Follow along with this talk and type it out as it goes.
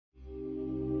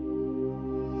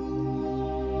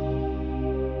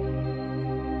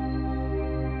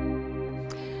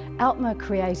ALPMA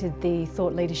created the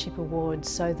Thought Leadership Awards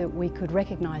so that we could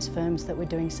recognise firms that were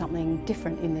doing something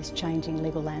different in this changing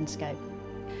legal landscape.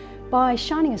 By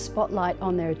shining a spotlight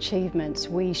on their achievements,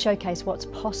 we showcase what's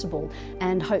possible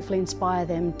and hopefully inspire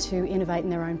them to innovate in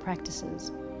their own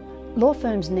practices. Law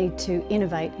firms need to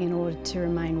innovate in order to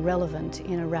remain relevant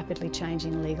in a rapidly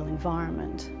changing legal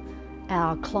environment.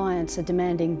 Our clients are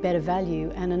demanding better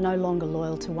value and are no longer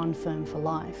loyal to one firm for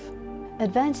life.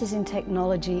 Advances in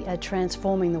technology are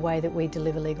transforming the way that we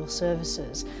deliver legal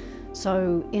services,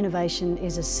 so innovation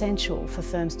is essential for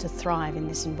firms to thrive in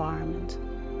this environment.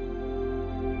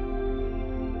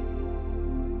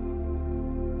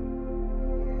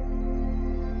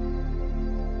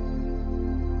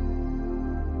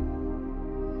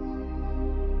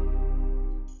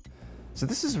 So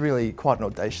this is really quite an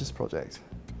audacious project,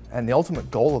 and the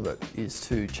ultimate goal of it is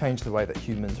to change the way that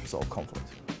humans resolve conflict.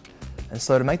 And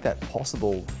so to make that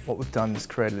possible, what we've done is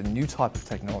created a new type of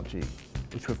technology,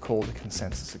 which we've called the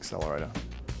Consensus Accelerator.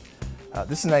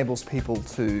 This enables people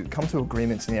to come to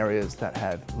agreements in areas that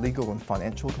have legal and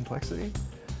financial complexity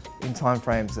in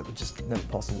timeframes that were just never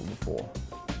possible before.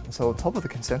 And so on top of the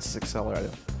Consensus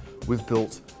Accelerator, we've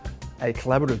built a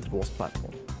collaborative divorce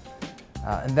platform.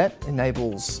 And that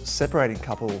enables separating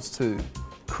couples to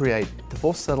create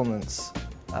divorce settlements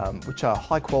which are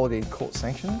high quality and court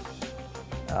sanctioned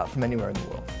from anywhere in the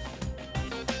world.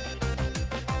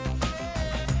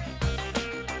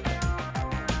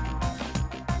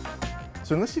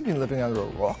 So unless you've been living under a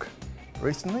rock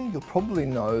recently, you'll probably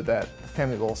know that the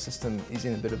family law system is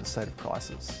in a bit of a state of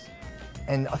crisis.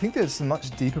 And I think there's some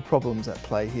much deeper problems at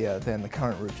play here than the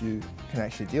current review can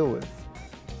actually deal with.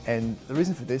 And the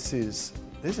reason for this is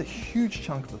there's a huge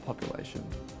chunk of the population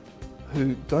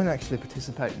who don't actually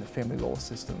participate in the family law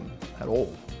system at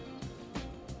all.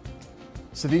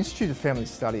 So the Institute of Family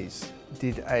Studies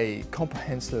did a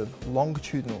comprehensive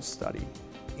longitudinal study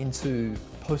into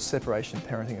post-separation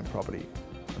parenting and property.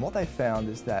 And what they found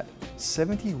is that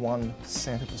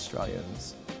 71% of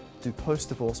Australians do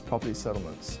post-divorce property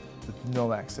settlements with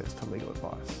no access to legal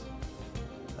advice.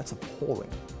 That's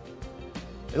appalling.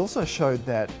 It also showed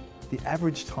that the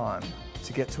average time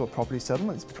to get to a property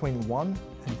settlement is between 1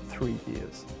 and 3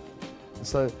 years. And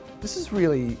so this is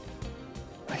really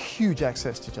a huge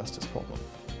access to justice problem.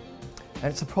 And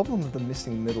it's a problem of the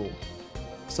missing middle.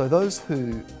 So those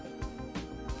who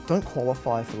don't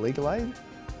qualify for legal aid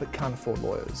but can't afford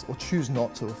lawyers or choose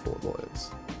not to afford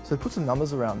lawyers. So to put some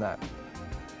numbers around that,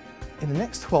 in the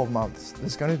next 12 months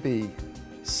there's going to be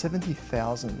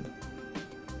 70,000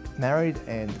 married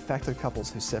and de facto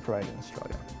couples who separate in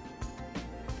Australia.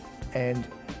 And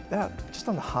about just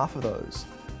under half of those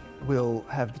will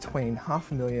have between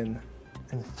 $500,000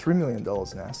 and $3 million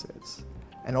in assets.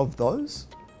 And of those,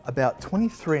 about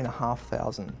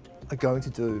 23,500 are going to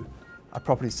do a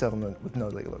property settlement with no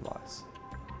legal advice.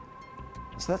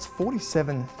 So that's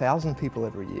 47,000 people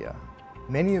every year,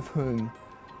 many of whom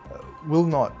will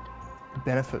not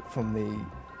benefit from the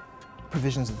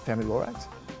provisions of the Family Law Act,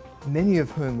 many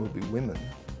of whom will be women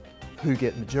who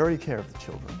get majority care of the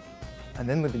children and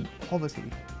then live in poverty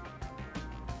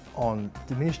on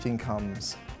diminished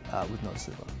incomes with no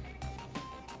super.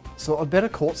 So a better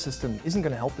court system isn't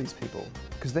going to help these people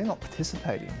because they're not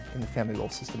participating in the family law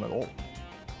system at all.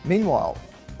 Meanwhile,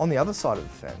 on the other side of the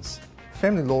fence,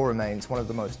 family law remains one of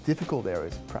the most difficult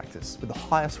areas of practice with the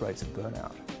highest rates of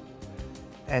burnout.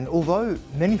 And although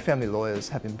many family lawyers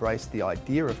have embraced the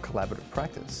idea of collaborative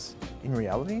practice, in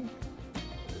reality,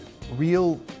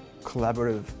 real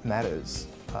collaborative matters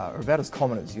are about as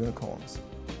common as unicorns.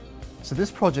 So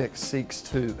this project seeks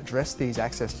to address these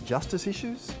access to justice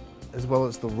issues, as well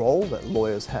as the role that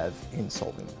lawyers have in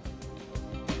solving them.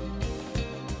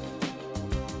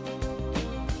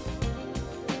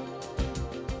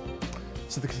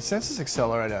 So the Consensus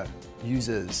Accelerator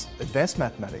uses advanced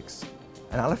mathematics,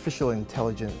 an artificial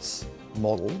intelligence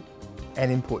model,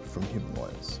 and input from human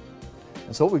lawyers.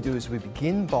 And so what we do is we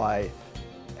begin by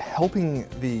helping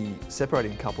the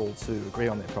separating couple to agree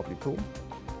on their property pool.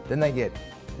 Then they get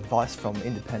advice from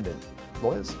independent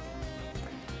lawyers.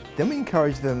 Then we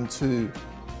encourage them to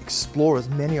explore as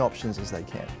many options as they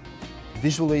can,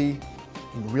 visually,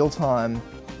 in real time,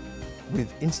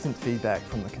 with instant feedback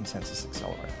from the Consensus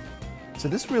Accelerator. So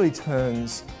this really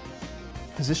turns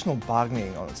positional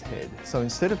bargaining on its head. So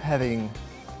instead of having,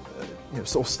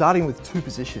 sort of starting with two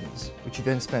positions, which you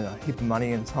then spend a heap of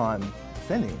money and time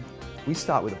defending, we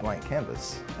start with a blank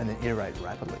canvas and then iterate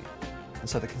rapidly. And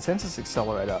so the Consensus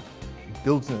Accelerator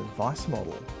builds an advice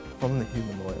model from the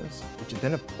human lawyers, which it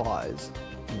then applies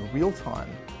in real time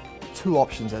two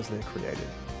options as they're created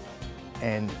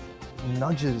and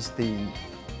nudges the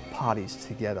parties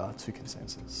together to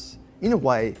consensus in a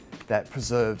way that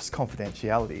preserves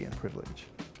confidentiality and privilege.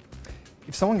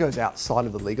 If someone goes outside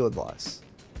of the legal advice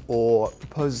or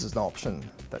proposes an option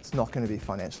that's not going to be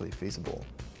financially feasible,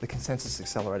 the consensus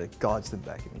accelerator guides them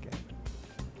back in again.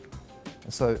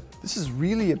 And so this is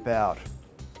really about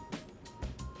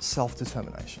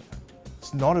self-determination.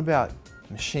 It's not about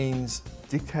machines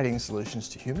dictating solutions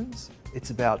to humans.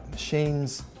 It's about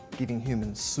machines giving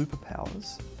humans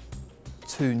superpowers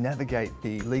to navigate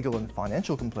the legal and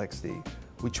financial complexity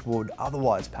which would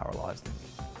otherwise paralyze them.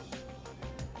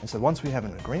 And so once we have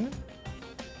an agreement,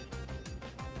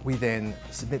 we then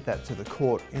submit that to the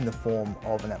court in the form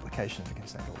of an application for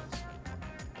consent orders.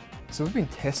 So we've been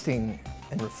testing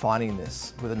and refining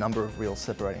this with a number of real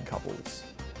separating couples.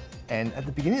 And at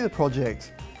the beginning of the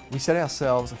project, we set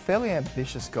ourselves a fairly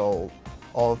ambitious goal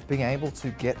of being able to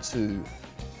get to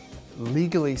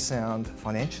legally sound,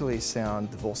 financially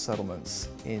sound divorce settlements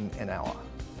in an hour.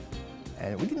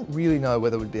 And we didn't really know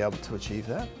whether we'd be able to achieve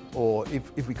that, or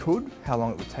if we could, how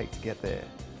long it would take to get there.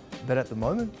 But at the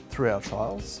moment, through our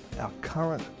trials, our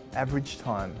current average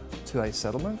time to a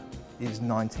settlement is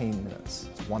 19 minutes,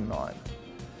 it's 19.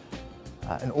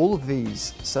 And all of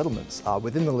these settlements are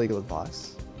within the legal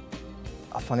advice,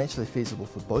 are financially feasible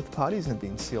for both parties and have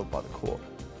been sealed by the court.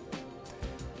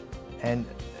 And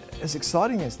as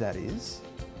exciting as that is,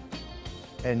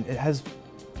 and it has,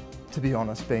 to be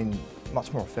honest, been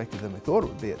much more effective than we thought it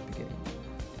would be at the beginning,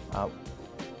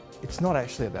 it's not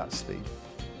actually about speed.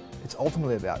 It's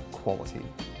ultimately about quality.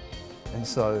 And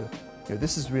so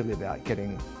this is really about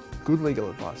getting good legal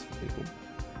advice for people,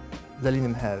 letting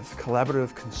them have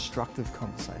collaborative, constructive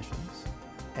conversations,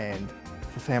 and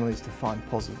for families to find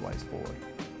positive ways forward.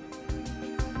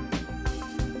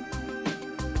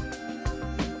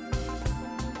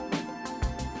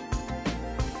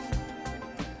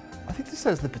 I think this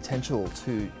has the potential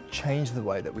to change the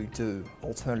way that we do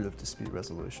alternative dispute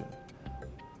resolution,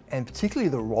 and particularly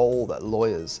the role that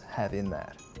lawyers have in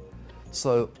that.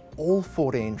 So all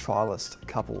 14 trialist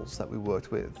couples that we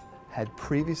worked with had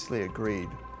previously agreed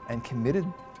and committed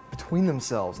between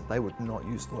themselves that they would not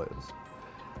use lawyers.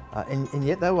 And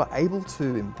yet they were able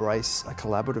to embrace a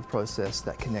collaborative process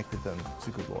that connected them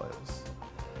to good lawyers.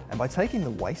 And by taking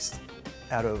the waste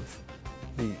out of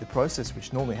the process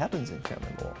which normally happens in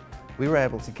family law, we were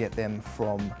able to get them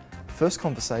from first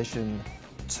conversation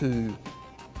to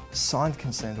signed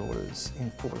consent orders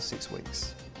in 4 to 6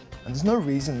 weeks. And there's no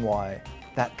reason why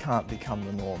that can't become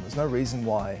the norm. There's no reason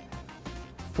why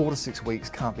 4 to 6 weeks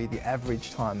can't be the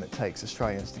average time it takes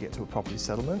Australians to get to a property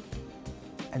settlement,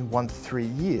 and 1 to 3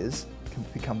 years can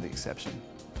become the exception.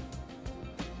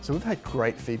 So we've had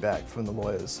great feedback from the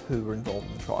lawyers who were involved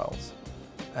in the trials,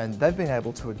 and they've been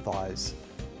able to advise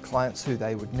clients who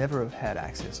they would never have had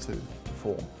access to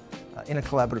before in a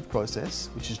collaborative process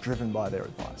which is driven by their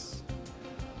advice.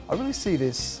 I really see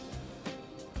this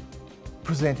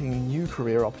presenting new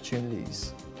career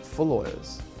opportunities for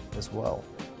lawyers as well,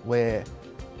 where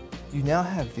you now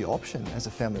have the option as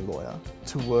a family lawyer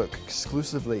to work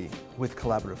exclusively with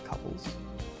collaborative couples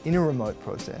in a remote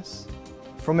process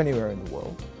from anywhere in the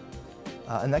world.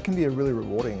 And that can be a really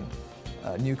rewarding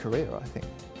new career, I think,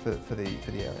 for the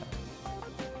area.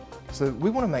 So we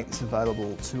want to make this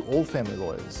available to all family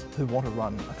lawyers who want to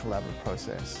run a collaborative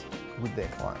process with their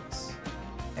clients.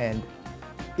 And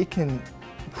it can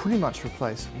pretty much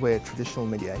replace where traditional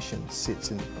mediation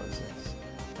sits in the process.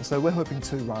 And so we're hoping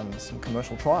to run some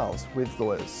commercial trials with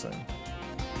lawyers soon.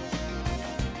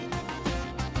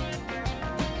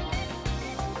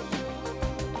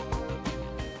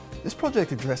 This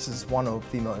project addresses one of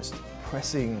the most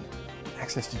pressing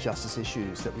access to justice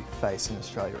issues that we face in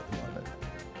Australia at the moment.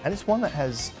 And it's one that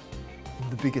has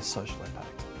the biggest social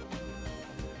impact.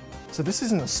 So this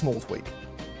isn't a small tweak.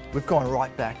 We've gone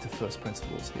right back to first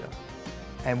principles here.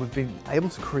 And we've been able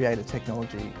to create a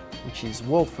technology which is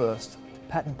world first,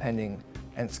 patent pending,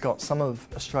 and it's got some of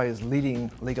Australia's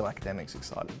leading legal academics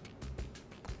excited.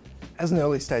 As an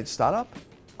early stage startup,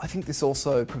 I think this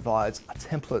also provides a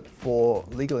template for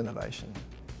legal innovation,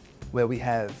 where we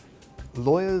have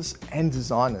lawyers and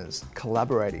designers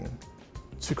collaborating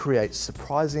to create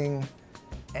surprising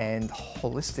and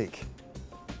holistic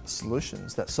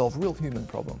solutions that solve real human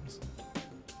problems.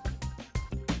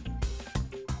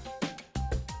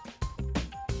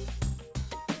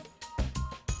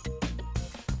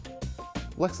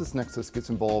 LexisNexis gets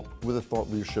involved with the Thought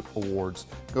Leadership Awards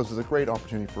because it's a great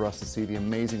opportunity for us to see the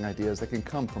amazing ideas that can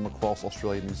come from across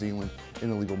Australia and New Zealand in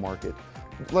the legal market.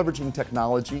 Leveraging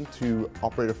technology to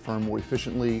operate a firm more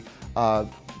efficiently,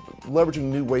 leveraging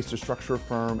new ways to structure a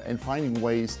firm, and finding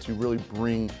ways to really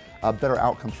bring better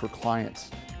outcomes for clients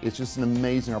It's just an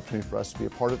amazing opportunity for us to be a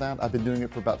part of that. I've been doing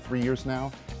it for about 3 years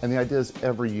now, and the ideas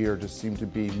every year just seem to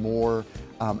be more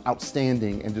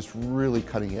outstanding and just really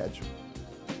cutting edge.